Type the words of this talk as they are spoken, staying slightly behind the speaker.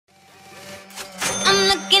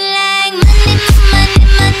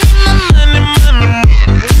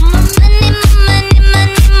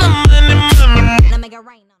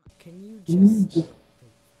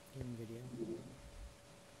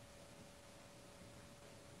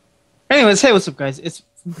Anyways, hey, what's up, guys? It's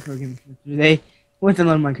FunkyPharoah Gaming today with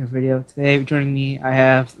another Minecraft video. Today, joining me, I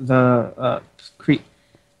have the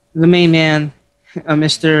main man,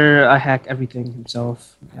 Mr. I hack everything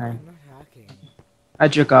himself. I'm not hacking. I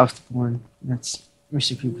jerk off the porn. That's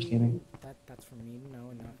Mr. Creepers Gaming. That's for me to know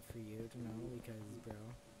and not for you to know because,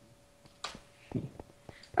 bro.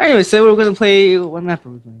 Anyways, so we're gonna play. What map are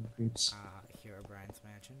we playing, Creeps? Herobrines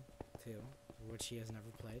Mansion 2, which he has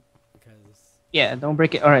never played because. Yeah, don't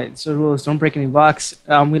break it. All right, so rules: don't break any blocks.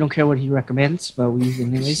 We don't care what he recommends, but we use it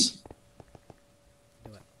anyways.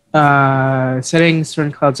 Do it. Settings: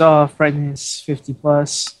 turn clouds off, brightness 50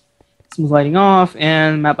 plus, smooth lighting off,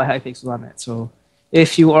 and map by high pixel on it. So,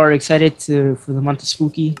 if you are excited for the month of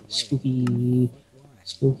spooky, if your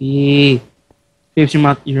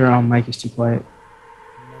mic is too quiet.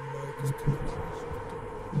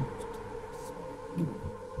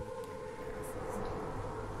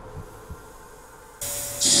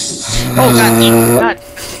 Oh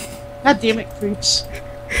God damn it, Creeps.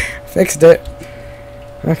 Fixed it.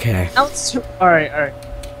 Okay. Now it's alright.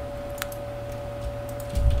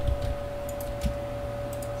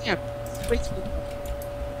 Yeah, wait.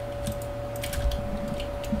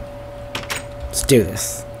 Let's do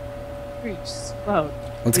this. Creeps, loud.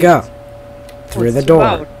 Let's go. Through the door.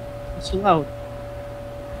 Loud. It's too loud.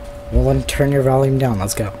 Well, then turn your volume down.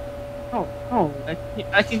 Let's go. No,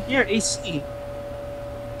 I can hear AC.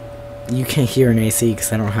 You can't hear an AC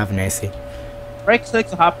because I don't have an AC. Right click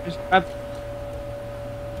the hop, just grab.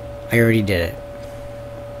 I already did it.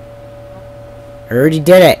 I already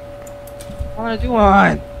did it. I wanna do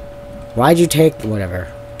one. Why'd you take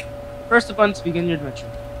whatever? Press the button to begin your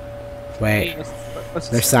adventure. Wait. Okay, let's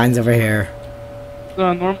There's signs over here.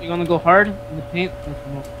 go normal. You wanna go hard in the paint?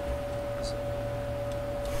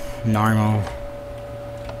 Normal.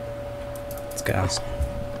 Let's go.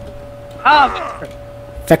 Ah,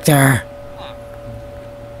 Victor!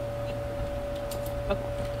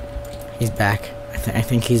 He's back. I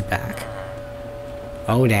think he's back.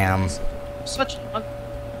 Oh, damn. such a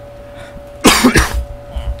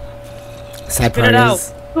Sad Spit part it out.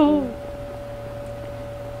 is... Ooh.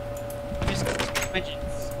 Just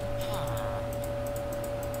vengeance.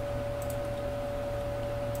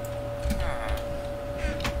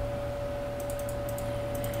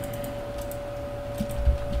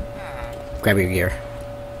 Grab your gear.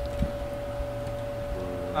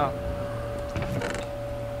 Oh.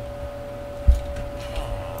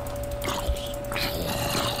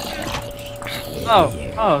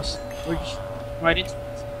 We're just right into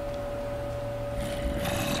this.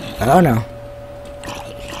 Oh, no.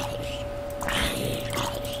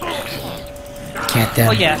 Can't them.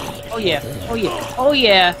 Oh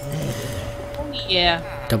yeah.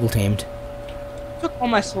 Double teamed. Took all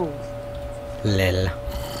my souls. Lil.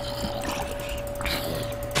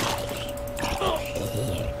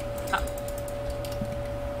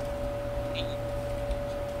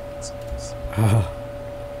 Oh.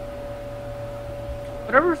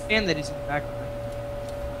 Whatever fan that is in the background.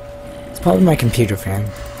 It's probably my computer fan.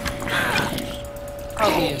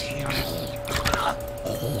 Probably is, to be honest.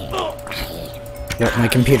 Well, my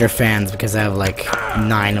computer fans because I have like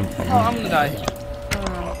 9 of them. Oh, I'm gonna die.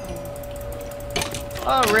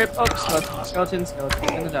 Oh, rip. Oh, skeleton.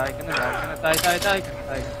 Gonna die.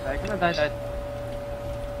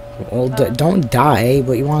 Well, don't die.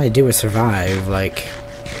 What you want to do is survive. Like,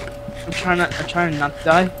 I'm trying not to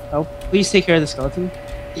die. Oh, please take care of the skeleton.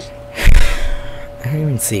 I don't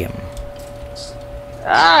even see him.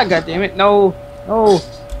 Ah, god damn it. No. Oh,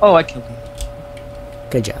 I killed him.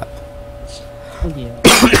 Good job. Oh, yeah.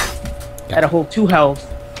 Had a whole 2 health.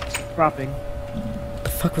 Dropping. What the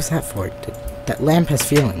fuck was that for? That lamp has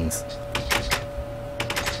feelings.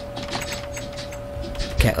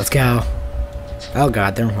 Okay, let's go. Oh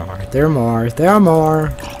god, there are more.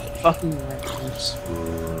 Fucking right.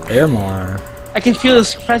 There are more. I can feel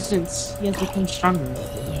his presence. He has become stronger.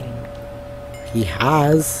 He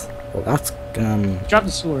has. Well, that's Drop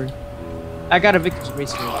the sword. I got a victor's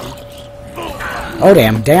race for you. Oh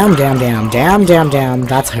damn!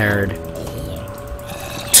 That's hard.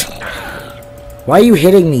 Why are you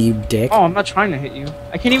hitting me, you dick? Oh, I'm not trying to hit you.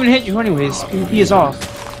 I can't even hit you anyways. PvP is off.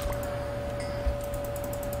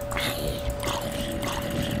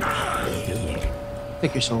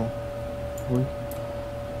 Take your soul.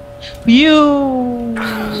 You.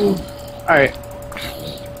 Alright.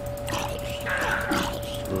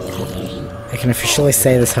 I can officially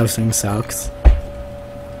say this hosting sucks.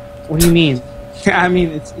 What do you mean? I mean,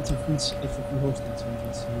 it's a free hosting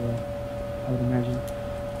service, so I would imagine.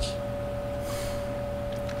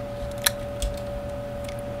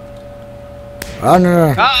 Oh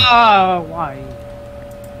no! Ah, why?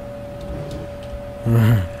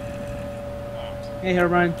 Hey,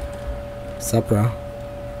 Herobrine. What's up, bro?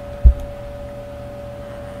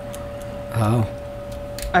 Oh.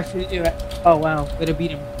 I feel you. Oh wow, way to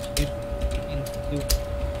beat him, dude. Dude.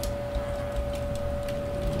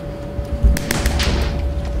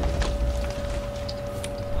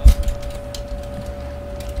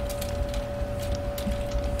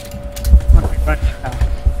 Run.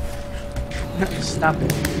 Stop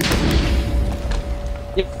it.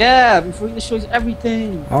 Yeah, before he destroys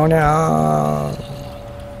everything. Oh no.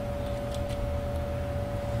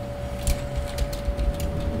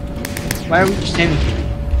 Why are we just standing here?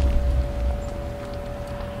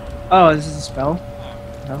 Oh, this is a spell?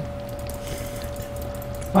 No.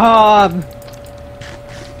 Bob!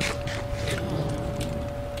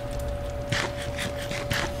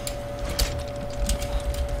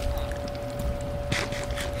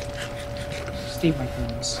 Steve my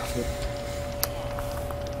things.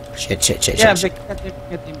 Shit. Yeah, shit. Vic,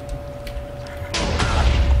 get him.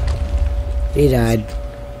 He died.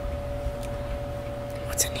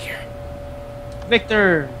 What's in here?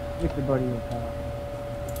 Victor, buddy.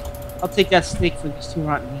 I'll take that steak for these 2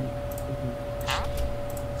 rotten meat.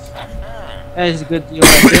 That is a good deal.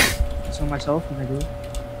 I did so myself when I do.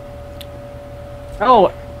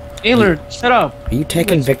 Oh, Ayler, shut up. Are you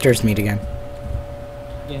taking Victor's meat again?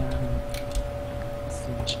 Yeah.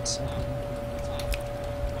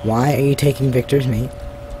 Why are you taking Victor's meat?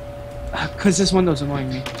 Cause this window's annoying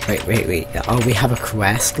me. Wait. Oh, we have a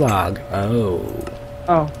quest log. Oh.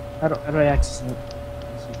 Oh, how do I access it?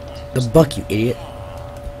 The book, you idiot.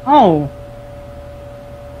 Oh.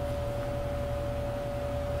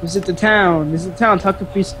 Visit the town. Talk to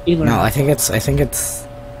Priest Ayler. No, I think it's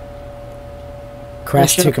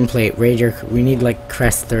quest shut to up. complete. We need like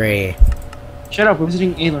crest 3. Shut up. We're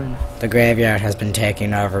visiting Ayler. The graveyard has been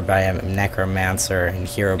taken over by a necromancer and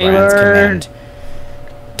Herobrines Ayler. command.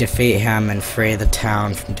 Defeat him and free the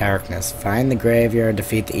town from darkness. Find the graveyard,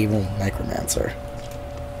 defeat the evil necromancer.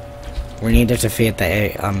 We need to defeat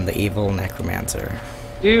the evil necromancer.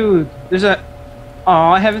 Dude, there's a. Oh,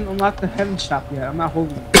 I haven't unlocked the heaven shop yet. I'm not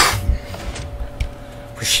holding it.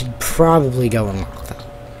 We should probably go unlock that.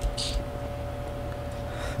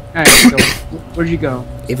 Alright, so where'd you go?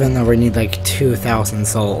 Even though we need like 2,000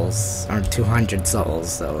 souls or 200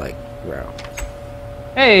 souls, so like, bro.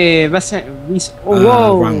 Hey, that's it.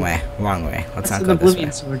 Whoa! Wrong way. Let's That's not an go this oblivion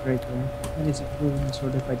way. sword right there. That is an oblivion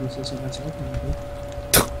sword if I do say so myself.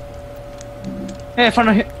 Hey, I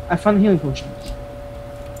found a healing potion.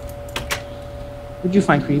 What'd you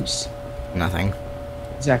find, creeps? Nothing.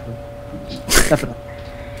 Exactly. Step it up.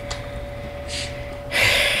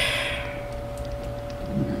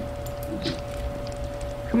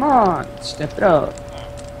 Come on, step it up.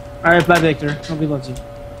 Alright, bye, Victor. Nobody loves you.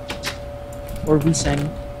 Or we sang.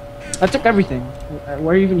 I took everything.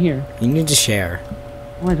 Why are you even here? You need to share.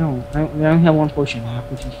 Oh, I don't. I only have 1 potion. I have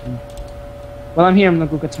potion free. While I'm here, I'm gonna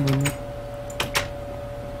go get some more meat.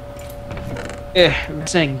 I'm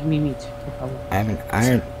saying, give me meat. I have an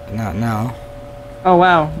iron. No. Oh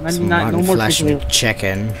wow, Some no more flesh chicken. and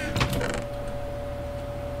chicken.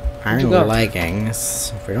 Where'd you Iron go?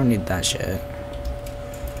 leggings. We don't need that shit.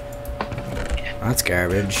 That's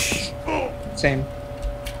garbage. Same.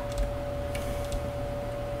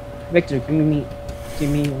 Victor, give me meat. Give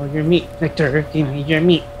me all your meat. Victor, give me your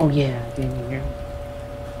meat. Oh yeah, give me your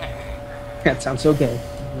meat. That sounds so gay.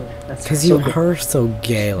 Yeah, that's Cause so you gay. are so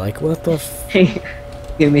gay. Like what the? Hey,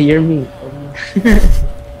 give me your meat. Give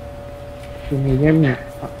me your meat.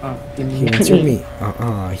 Give me He wants your meat.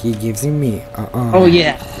 He gives you meat. Oh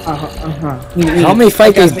yeah. Help me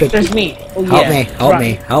fight these big. Victor's meat. Oh Help yeah. me! Help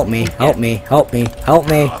me! Help me! Help me! Help me! Help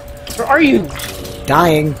me! Where are you?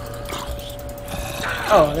 Dying.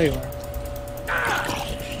 Oh, there you are.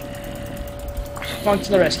 Come on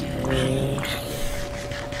to the rescue.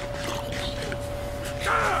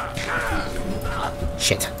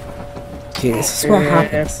 Shit. See, this is what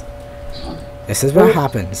happens. This is what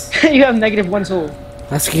happens. You have -1 soul.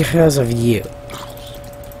 That's because of you.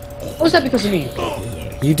 What was that because of me?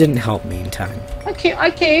 You didn't help me in time. I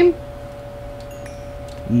came.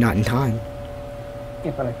 Not in time.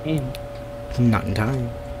 Yeah, but I came. Not in time.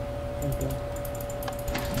 Okay.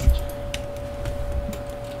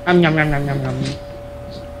 Yum.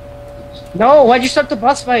 No, why'd you start the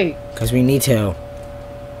boss fight? Because we need to.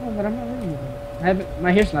 Oh, but I'm not ready yet.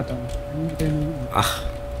 My hair's not done. I need to get a new one.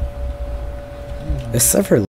 This server